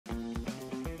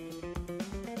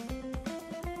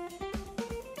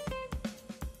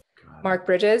Mark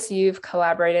Bridges, you've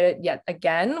collaborated yet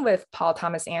again with Paul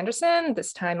Thomas Anderson,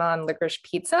 this time on Licorice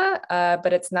Pizza,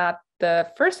 but it's not the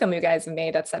first film you guys have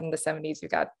made that's set in the 70s.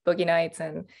 You've got Boogie Nights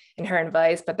and Inherent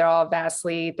Vice, but they're all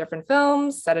vastly different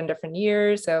films set in different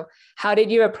years. So how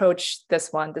did you approach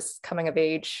this one, this coming of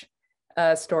age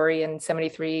story in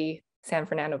 73 San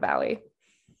Fernando Valley?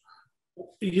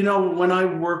 You know, when I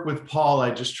work with Paul,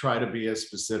 I just try to be as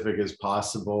specific as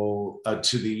possible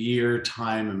to the year,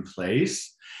 time, and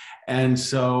place. And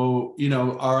so, you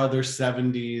know, our other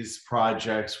 70s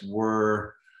projects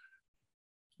were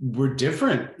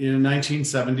different. In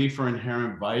 1970 for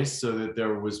Inherent Vice, so that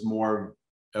there was more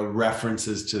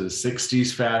references to the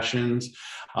 60s fashions.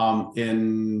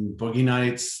 In Boogie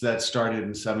Nights, that started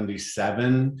in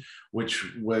 77,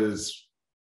 which was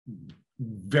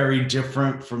very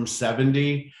different from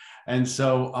 70. And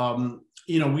so,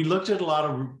 you know, we looked at a lot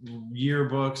of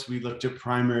yearbooks, we looked at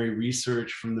primary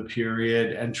research from the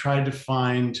period and tried to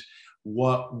find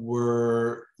what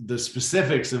were the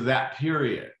specifics of that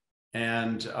period.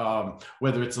 And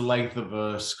whether it's the length of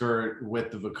a skirt,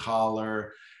 width of a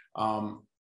collar,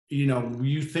 you know,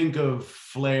 you think of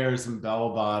flares and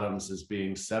bell bottoms as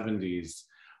being 70s,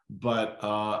 but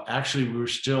actually we were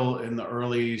still in the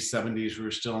early 70s, we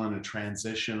were still in a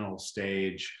transitional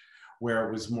stage where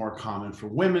it was more common for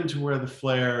women to wear the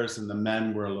flares and the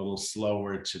men were a little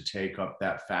slower to take up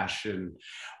that fashion.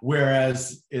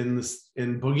 Whereas in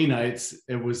Boogie Nights,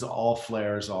 it was all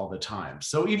flares all the time.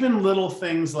 So even little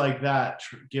things like that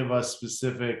give us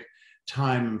specific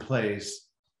time and place.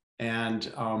 And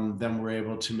then we're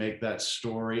able to make that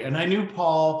story. And I knew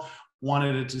Paul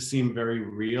wanted it to seem very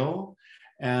real.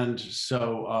 And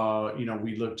so, you know,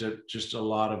 we looked at just a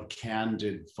lot of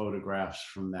candid photographs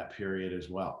from that period as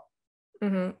well.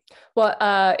 Mm-hmm. Well,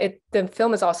 the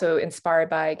film is also inspired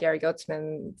by Gary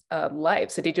Goetzman's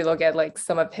life. So did you look at like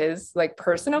some of his like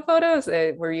personal photos?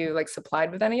 Were you like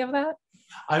supplied with any of that?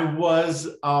 I was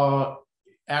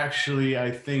actually,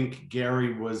 I think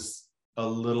Gary was a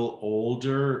little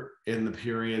older in the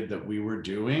period that we were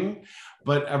doing,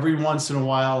 but every once in a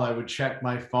while I would check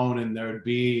my phone and there would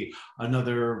be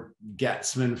another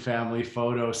Goetzman family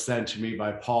photo sent to me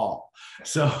by Paul.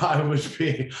 So I would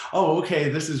be, oh, okay,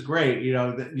 this is great, you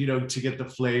know, to get the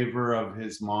flavor of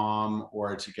his mom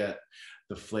or to get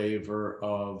the flavor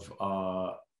of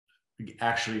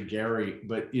actually Gary,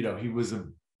 but you know, he was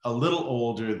a little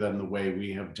older than the way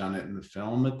we have done it in the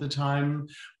film at the time.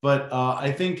 But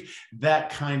I think that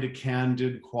kind of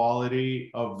candid quality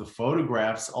of the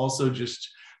photographs also just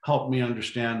helped me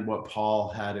understand what Paul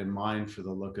had in mind for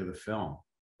the look of the film.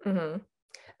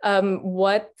 Mm-hmm.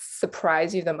 What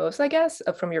surprised you the most, I guess,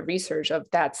 from your research of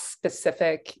that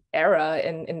specific era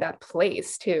in that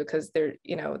place too? Because they're,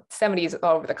 you know, 70s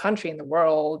all over the country and the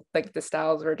world, like the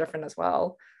styles were different as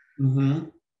well. Mm-hmm.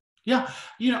 Yeah,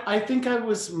 you know, I think I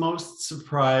was most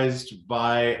surprised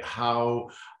by how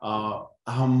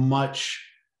much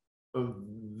of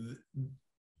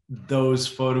those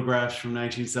photographs from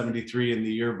 1973 in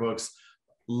the yearbooks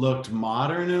looked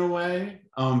modern in a way,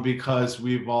 because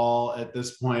we've all at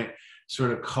this point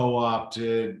sort of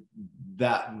co-opted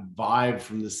that vibe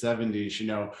from the 70s, you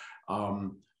know,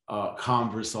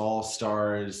 Converse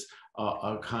All-Stars,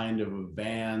 a kind of a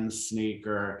Vans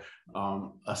sneaker,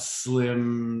 a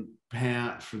slim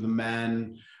pant for the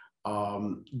men,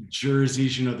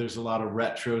 jerseys, you know, there's a lot of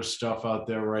retro stuff out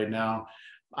there right now.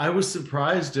 I was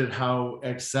surprised at how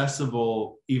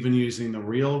accessible even using the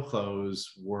real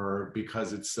clothes were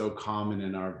because it's so common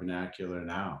in our vernacular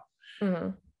now.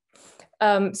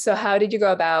 Mm-hmm. So how did you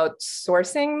go about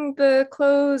sourcing the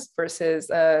clothes versus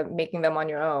making them on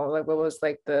your own? Like what was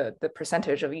like the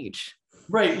percentage of each?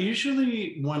 Right.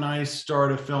 Usually when I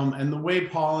start a film, and the way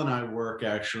Paul and I work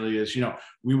actually is, you know,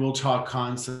 we will talk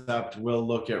concept, we'll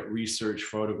look at research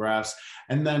photographs,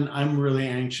 and then I'm really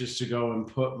anxious to go and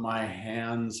put my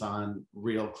hands on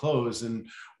real clothes. And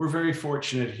we're very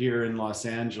fortunate here in Los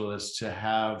Angeles to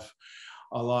have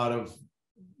a lot of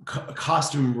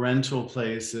costume rental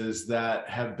places that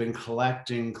have been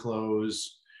collecting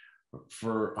clothes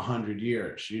for 100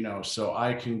 years, you know, so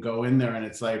I can go in there and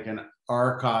it's like an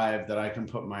archive that I can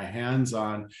put my hands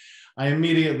on. I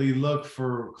immediately look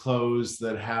for clothes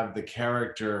that have the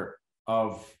character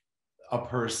of a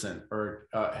person or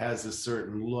has a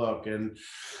certain look, and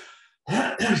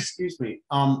excuse me,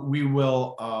 we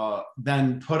will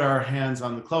then put our hands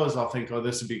on the clothes. I'll think, oh,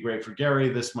 this would be great for Gary,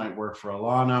 this might work for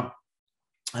Alana,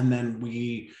 and then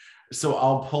so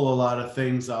I'll pull a lot of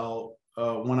things.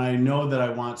 When I know that I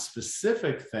want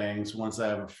specific things, once I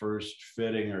have a first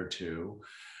fitting or two,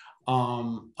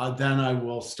 Then I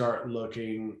will start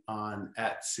looking on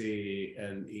Etsy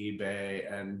and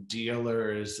eBay and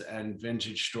dealers and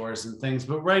vintage stores and things.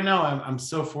 But right now, I'm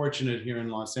so fortunate here in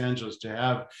Los Angeles to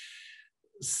have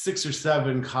 6 or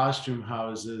 7 costume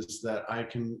houses that I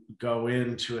can go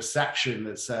into a section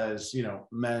that says,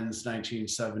 men's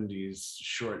 1970s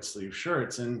short sleeve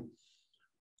shirts, and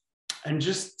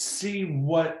just see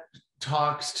what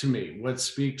talks to me, what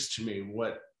speaks to me,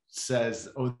 what says,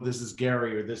 oh, this is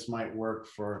Gary, or this might work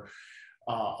for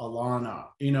Alana,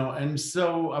 and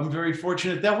so I'm very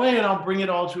fortunate that way. And I'll bring it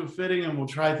all to a fitting and we'll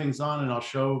try things on and I'll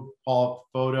show Paul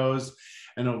photos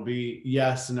and it'll be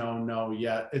yes, no, no,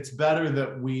 yeah. It's better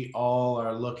that we all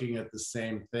are looking at the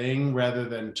same thing rather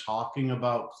than talking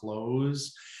about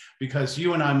clothes, because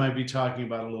you and I might be talking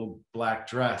about a little black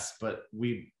dress, but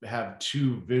we have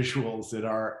 2 visuals in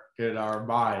our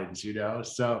minds,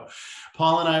 So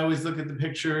Paul and I always look at the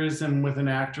pictures and with an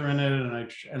actor in it,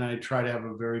 and I try to have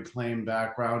a very plain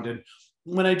background. And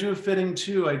when I do a fitting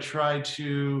too, I try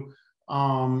to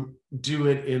do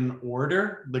it in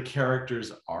order, the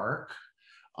character's arc,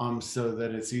 so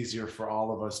that it's easier for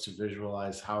all of us to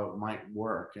visualize how it might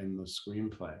work in the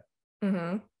screenplay.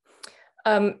 Mm-hmm.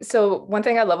 So one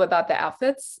thing I love about the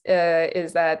outfits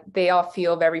is that they all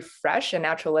feel very fresh and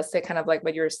naturalistic, kind of like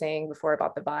what you were saying before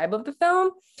about the vibe of the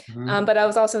film. Mm-hmm. But I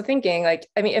was also thinking, like,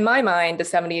 I mean, in my mind, the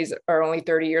 70s are only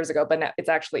 30 years ago, but now it's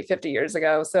actually 50 years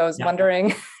ago. So I was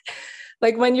wondering,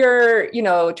 like, when you're,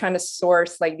 trying to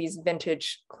source like these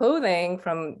vintage clothing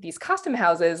from these custom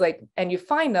houses, like, and you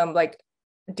find them, like,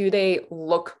 do they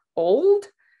look old?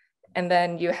 And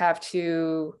then you have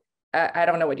to I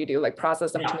don't know what you do, like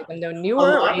process them to make them no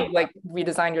newer, or you like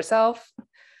redesign yourself?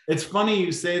 It's funny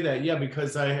you say that, yeah,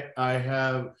 because I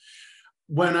have,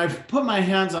 when I've put my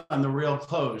hands on the real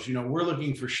clothes, we're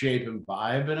looking for shape and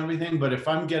vibe and everything. But if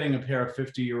I'm getting a pair of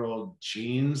 50-year-old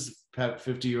jeans,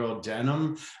 50-year-old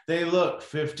denim, they look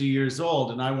 50 years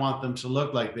old, and I want them to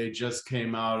look like they just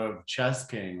came out of Chess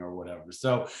King or whatever.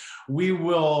 So we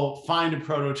will find a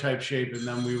prototype shape and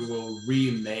then we will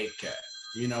remake it.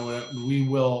 We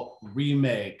will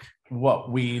remake what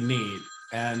we need.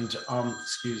 And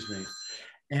excuse me.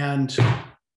 And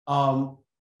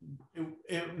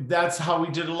that's how we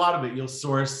did a lot of it. You'll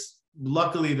source.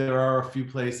 Luckily, there are a few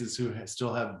places who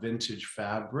still have vintage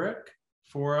fabric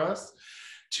for us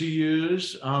to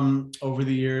use. Over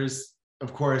the years,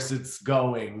 of course, it's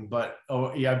going, but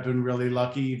I've been really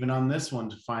lucky even on this one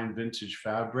to find vintage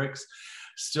fabrics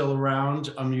still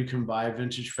around. You can buy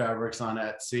vintage fabrics on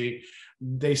Etsy.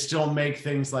 They still make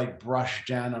things like brush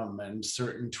denim and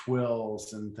certain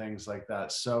twills and things like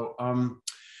that. So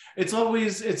it's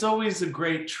always a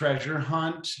great treasure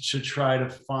hunt to try to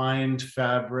find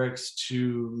fabrics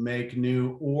to make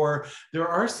new. Or there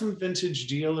are some vintage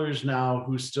dealers now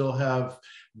who still have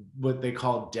what they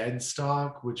call dead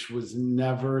stock, which was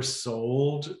never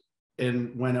sold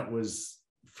when it was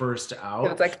first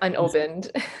out. It's like unopened.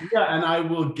 Yeah, and I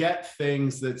will get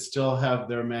things that still have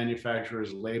their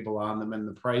manufacturer's label on them and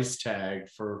the price tag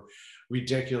for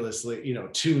ridiculously,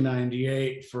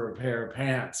 $2.98 for a pair of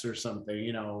pants or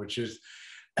something, which is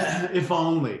if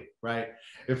only, right?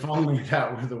 If only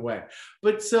that were the way.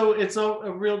 But so it's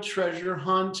a real treasure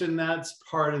hunt, and that's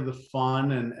part of the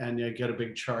fun. And you get a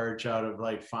big charge out of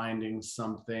like finding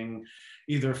something,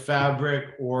 either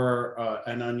fabric or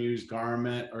an unused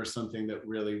garment or something that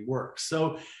really works.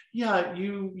 So yeah,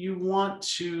 you want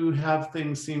to have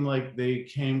things seem like they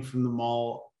came from the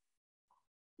mall,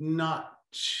 not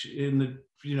in the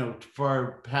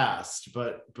far past,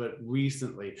 but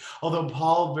recently. Although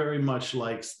Paul very much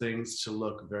likes things to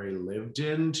look very lived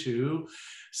in too.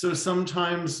 So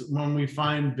sometimes when we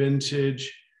find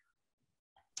vintage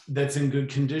that's in good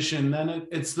condition, then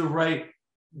it's the right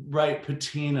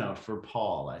patina for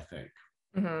Paul, I think.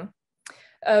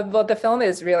 Mm-hmm. Well, the film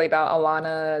is really about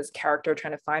Alana's character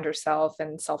trying to find herself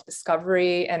and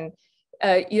self-discovery, and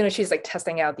she's like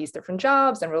testing out these different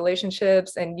jobs and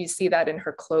relationships, and you see that in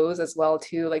her clothes as well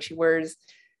too. Like she wears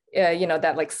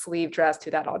that like sleeve dress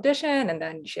to that audition, and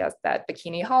then she has that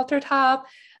bikini halter top.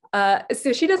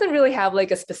 So she doesn't really have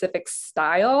like a specific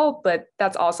style, but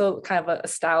that's also kind of a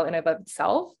style in and of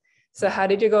itself. So how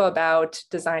did you go about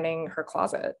designing her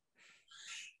closet?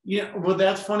 Yeah, well,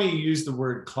 that's funny you use the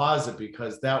word closet,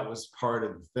 because that was part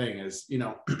of the thing is,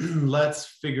 let's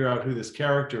figure out who this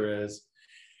character is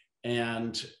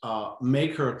and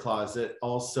make her a closet.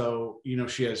 Also,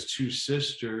 she has 2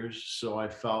 sisters, so I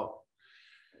felt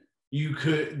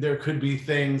there could be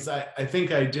things. I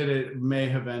think I did it, may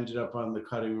have ended up on the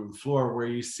cutting room floor, where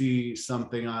you see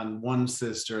something on one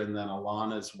sister and then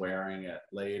Alana's wearing it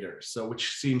later. So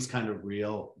which seems kind of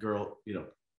real girl,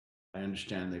 I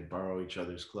understand they borrow each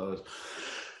other's clothes.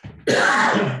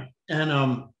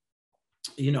 And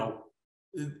you know,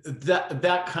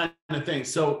 that kind of thing.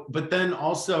 So, but then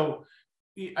also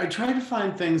I tried to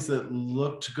find things that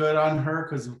looked good on her,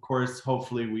 because of course,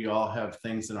 hopefully we all have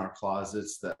things in our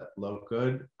closets that look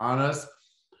good on us.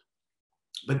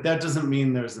 But that doesn't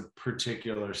mean there's a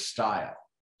particular style.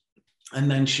 And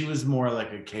then she was more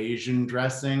like occasion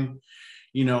dressing,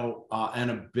 you know, and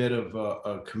a bit of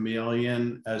a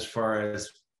chameleon as far as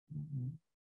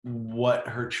what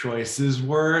her choices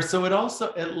were. So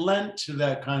it lent to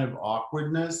that kind of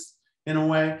awkwardness in a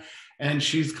way. And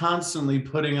she's constantly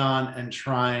putting on and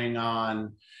trying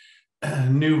on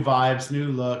new vibes,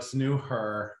 new looks, new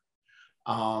her.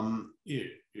 Um,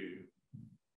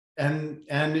 and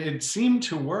it seemed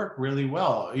to work really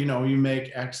well. You know, you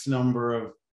make X number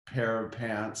of pair of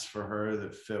pants for her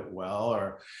that fit well,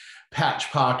 or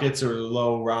patch pockets or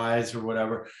low rise or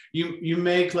whatever. You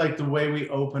make like the way we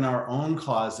open our own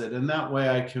closet, and that way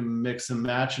I can mix and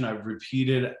match. And I've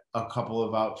repeated a couple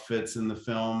of outfits in the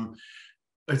film.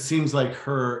 It seems like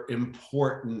her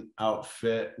important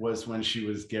outfit was when she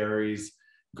was Gary's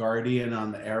guardian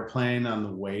on the airplane on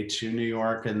the way to New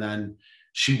York, and then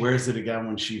she wears it again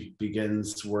when she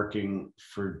begins working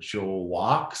for Joel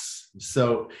Walks.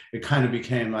 So it kind of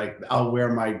became like, I'll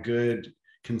wear my good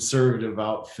conservative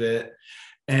outfit.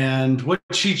 And what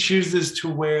she chooses to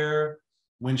wear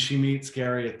when she meets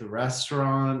Gary at the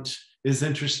restaurant is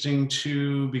interesting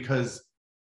too, because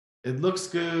it looks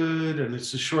good and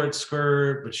it's a short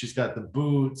skirt, but she's got the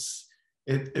boots.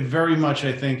 It very much,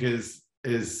 I think, is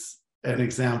an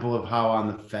example of how on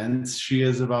the fence she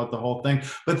is about the whole thing.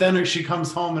 But then she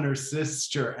comes home and her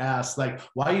sister asks, like,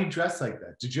 why are you dressed like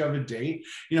that? Did you have a date?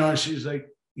 You know, and she's like,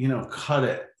 you know, cut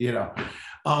it, you know.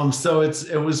 So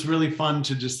it was really fun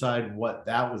to decide what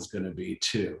that was going to be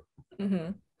too.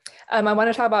 Mm-hmm. I want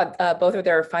to talk about both of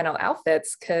their final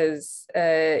outfits, because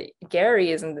Gary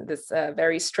is in this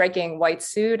very striking white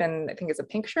suit, and I think it's a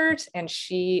pink shirt, and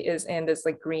she is in this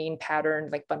like green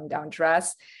patterned like button-down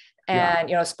dress. And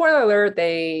you know, spoiler alert,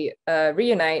 they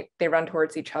reunite, they run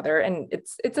towards each other, and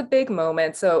it's a big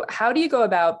moment. So how do you go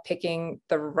about picking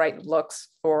the right looks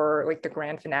for like the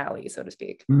grand finale, so to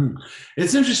speak?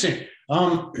 It's interesting.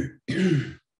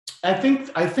 I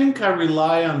think I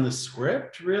rely on the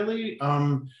script really.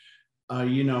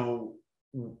 You know,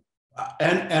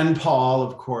 and Paul,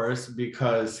 of course,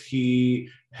 because he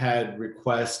had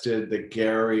requested that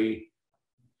Gary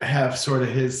have sort of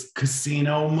his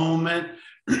casino moment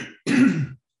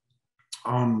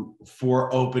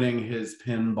for opening his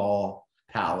pinball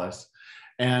palace.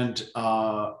 And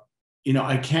you know,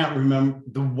 I can't remember,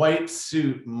 the white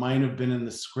suit might have been in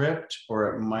the script,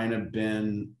 or it might have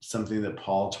been something that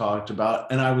Paul talked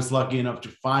about. And I was lucky enough to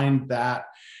find that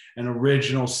an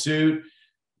original suit,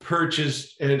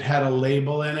 purchased, it had a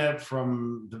label in it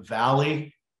from the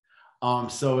Valley.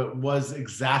 So it was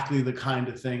exactly the kind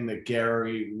of thing that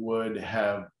Gary would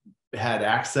have had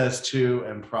access to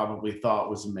and probably thought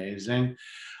was amazing.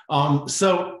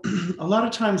 So a lot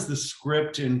of times the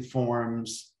script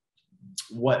informs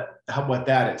what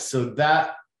that is. So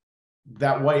that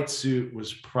white suit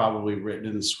was probably written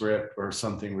in the script or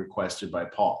something requested by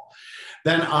Paul.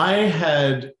 Then I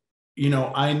had, you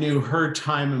know, I knew her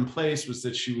time and place was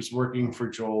that she was working for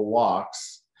Joel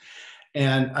Walks.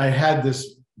 And I had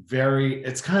this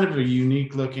it's kind of a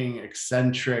unique looking,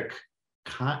 eccentric,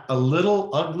 a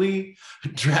little ugly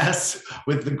dress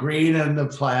with the green and the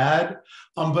plaid,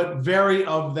 but very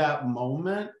of that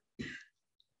moment.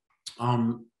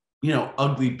 You know,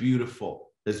 ugly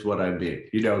beautiful is what I mean,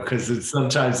 you know, because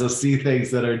sometimes I'll see things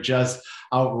that are just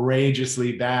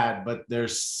outrageously bad, but they're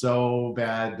so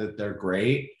bad that they're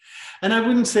great. And I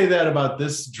wouldn't say that about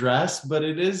this dress, but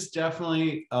it is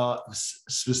definitely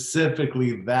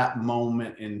specifically that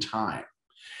moment in time.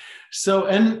 So,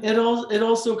 and it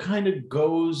also kind of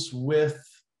goes with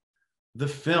the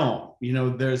film, you know,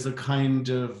 there's a kind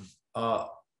of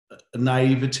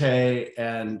naivete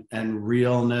and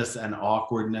realness and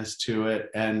awkwardness to it.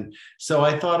 And so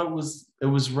I thought it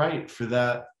was right for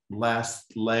that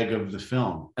last leg of the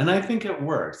film. And I think it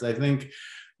works. I think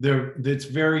it's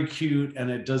very cute, and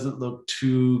it doesn't look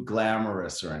too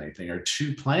glamorous or anything, or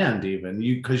too planned even,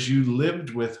 because you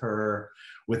lived with her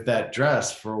with that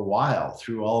dress for a while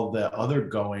through all of the other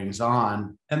goings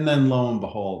on. And then lo and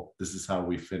behold, this is how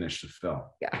we finish the film.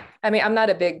 Yeah. I mean, I'm not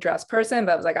a big dress person,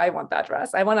 but I was like, I want that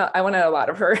dress. I want a lot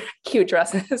of her cute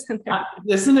dresses in there.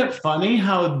 Isn't it funny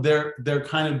how they're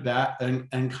kind of back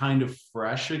and kind of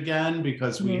fresh again,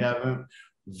 because we haven't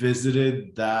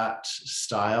visited that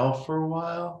style for a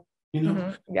while, you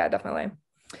know? Yeah, definitely.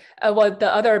 Well,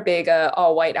 the other big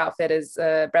all white outfit is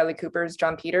Bradley Cooper's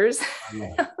John Peters.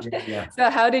 Yeah, yeah. So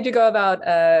how did you go about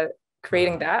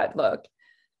creating that look?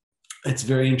 It's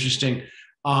very interesting.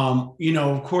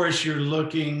 Of course, you're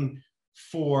looking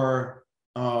for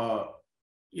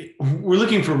we're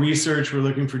looking for research. We're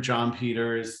looking for John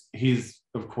Peters. He's,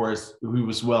 of course, who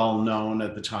was well known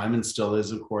at the time and still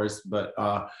is, of course. But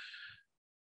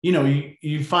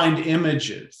you find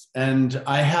images, and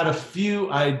I had a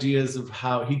few ideas of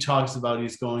how he talks about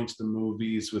he's going to the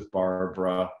movies with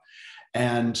Barbara,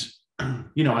 and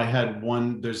I had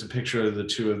one. There's a picture of the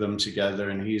two of them together,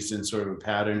 and he's in sort of a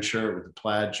patterned shirt with a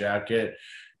plaid jacket,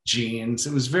 jeans.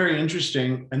 It was very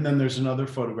interesting. And then there's another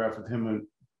photograph of him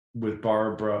with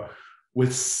Barbara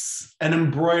with an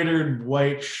embroidered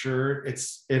white shirt.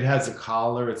 It has a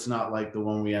collar. It's not like the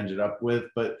one we ended up with,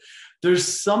 but there's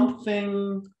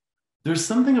something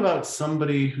about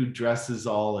somebody who dresses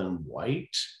all in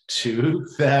white too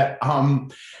that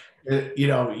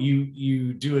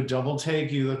you do a double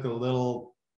take, you look a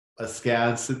little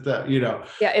askance at that.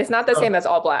 Yeah, it's not the same as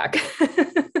all black.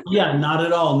 Yeah, not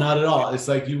at all. Not at all. It's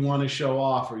like you want to show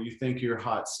off, or you think you're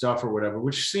hot stuff or whatever,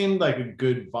 which seemed like a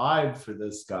good vibe for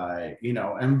this guy,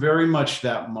 and very much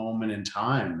that moment in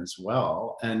time as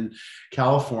well. And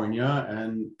California,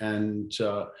 and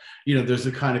there's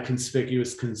a kind of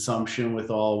conspicuous consumption with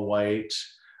all white.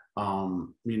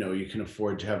 You can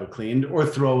afford to have it cleaned or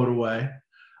throw it away.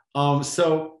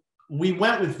 So we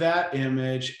went with that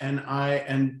image, and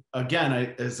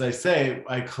as I say,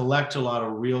 I collect a lot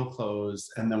of real clothes,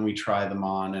 and then we try them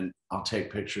on, and I'll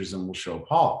take pictures and we'll show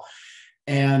Paul.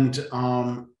 And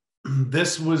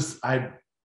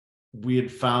we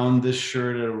had found this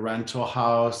shirt at a rental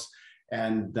house,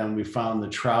 and then we found the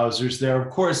trousers there. Of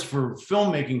course, for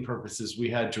filmmaking purposes, we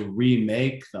had to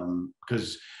remake them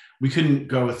because we couldn't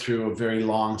go through a very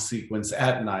long sequence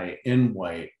at night in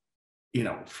white,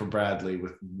 for Bradley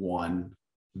with one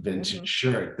vintage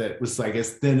shirt that was like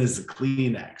as thin as a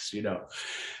Kleenex,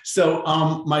 So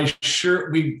my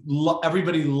shirt,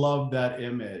 everybody loved that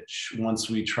image once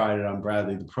we tried it on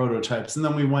Bradley, the prototypes. And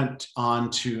then we went on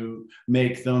to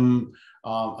make them.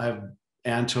 I have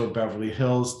Anto of Beverly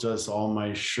Hills does all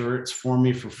my shirts for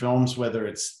me for films, whether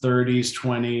it's 30s,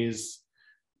 20s,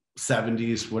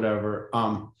 70s, whatever.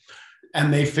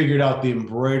 And they figured out the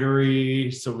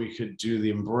embroidery, so we could do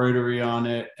the embroidery on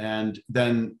it. And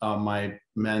then my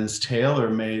men's tailor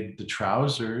made the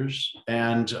trousers,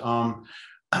 and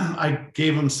I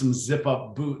gave him some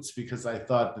zip-up boots because I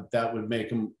thought that would make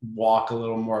him walk a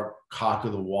little more cock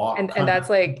of the walk. And that's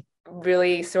like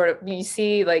really sort of, you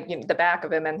see like the back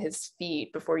of him and his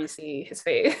feet before you see his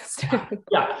face.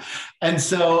 Yeah, and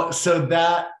so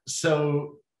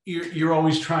you're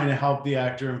always trying to help the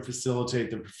actor and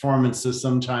facilitate the performance. So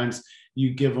sometimes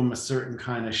you give them a certain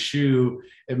kind of shoe,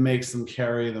 it makes them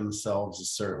carry themselves a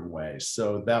certain way.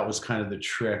 So that was kind of the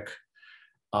trick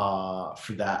for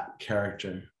that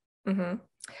character. Mm-hmm.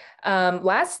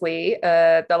 Lastly,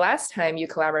 the last time you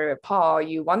collaborated with Paul,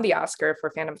 you won the Oscar for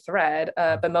Phantom Thread,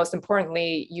 but most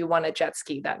importantly, you won a jet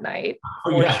ski that night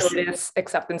for shortest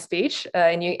acceptance speech,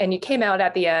 and you came out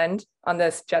at the end on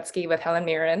this jet ski with Helen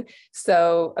Mirren.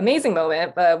 So amazing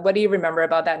moment. But what do you remember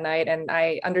about that night? And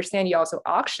I understand you also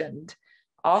auctioned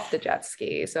off the jet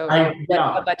ski. So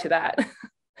what led to that?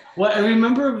 Well, I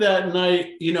remember that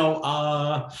night.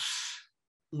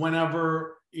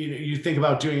 Whenever you think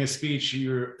about doing a speech,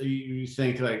 you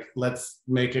think like, let's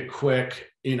make it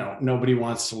quick. Nobody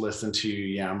wants to listen to you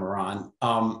yammer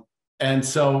on. And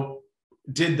so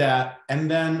did that. And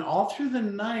then all through the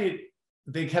night,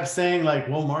 they kept saying like,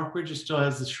 well, Mark Bridges still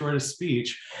has the shortest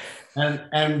speech.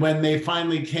 And when they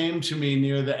finally came to me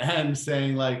near the end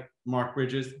saying like, Mark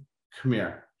Bridges, come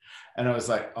here. And I was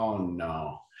like, oh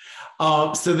no.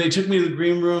 So they took me to the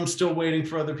green room, still waiting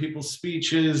for other people's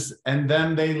speeches. And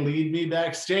then they lead me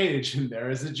backstage, and there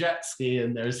is a jet ski,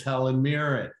 and there's Helen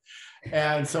Mirren.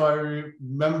 And so I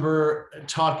remember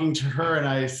talking to her, and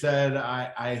I said,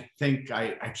 I think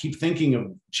I keep thinking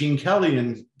of Gene Kelly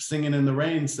and Singing in the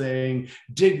Rain saying,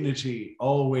 dignity,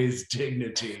 always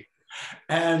dignity.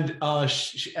 And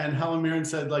Helen Mirren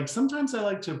said, like, sometimes I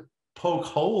like to poke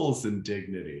holes in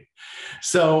dignity.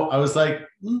 So I was like,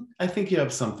 I think you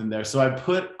have something there. So I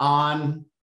put on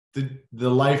the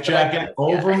life jacket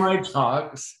over my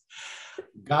tux,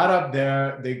 got up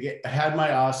there, had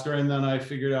my Oscar, and then I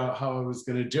figured out how I was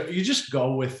going to do it. You just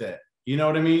go with it. You know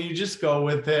what I mean? You just go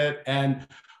with it. And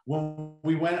when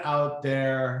we went out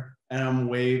there and I'm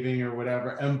waving or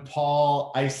whatever, and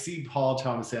I see Paul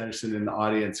Thomas Anderson in the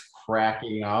audience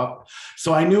cracking up.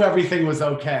 So I knew everything was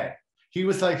okay. He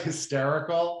was like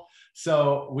hysterical,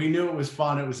 So we knew it was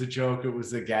fun. It was a joke. It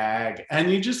was a gag.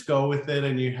 And you just go with it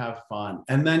and you have fun.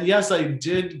 And then, yes, I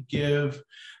did give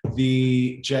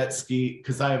the jet ski,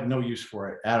 because I have no use for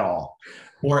it at all,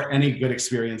 or any good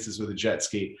experiences with a jet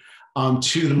ski,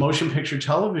 to the Motion Picture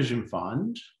Television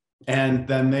Fund. And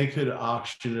then they could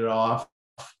auction it off,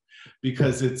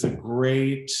 because it's a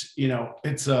great,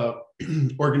 it's a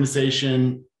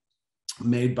organization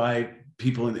made by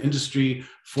people in the industry,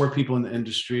 for people in the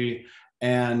industry.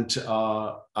 And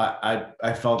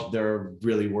I felt they're a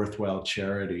really worthwhile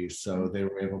charity. So they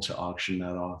were able to auction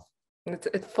that off.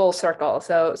 It's full circle.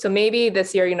 So maybe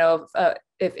this year,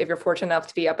 if you're fortunate enough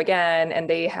to be up again and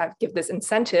they give this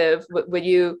incentive, would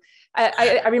you,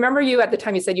 I remember you at the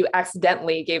time, you said you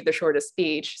accidentally gave the shortest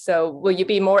speech. So will you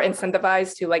be more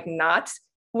incentivized to not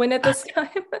win it this time?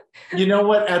 You know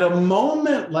what? At a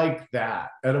moment like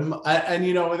that,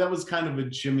 that was kind of a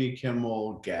Jimmy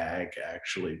Kimmel gag,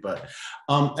 actually. But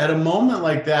at a moment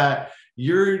like that,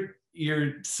 you're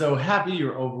so happy,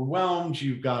 you're overwhelmed,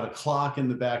 you've got a clock in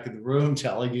the back of the room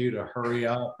telling you to hurry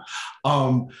up.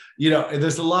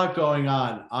 There's a lot going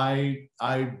on. I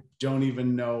don't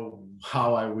even know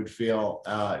how I would feel.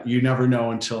 You never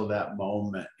know until that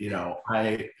moment.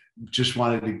 I just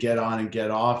wanted to get on and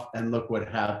get off, and look what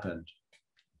happened.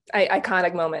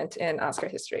 Iconic moment in Oscar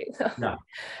history. Yeah.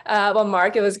 Well,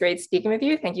 Mark, it was great speaking with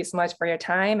you. Thank you so much for your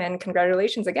time, and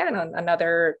congratulations again on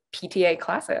another PTA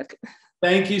classic.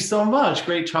 Thank you so much.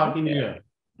 Great talking to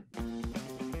you.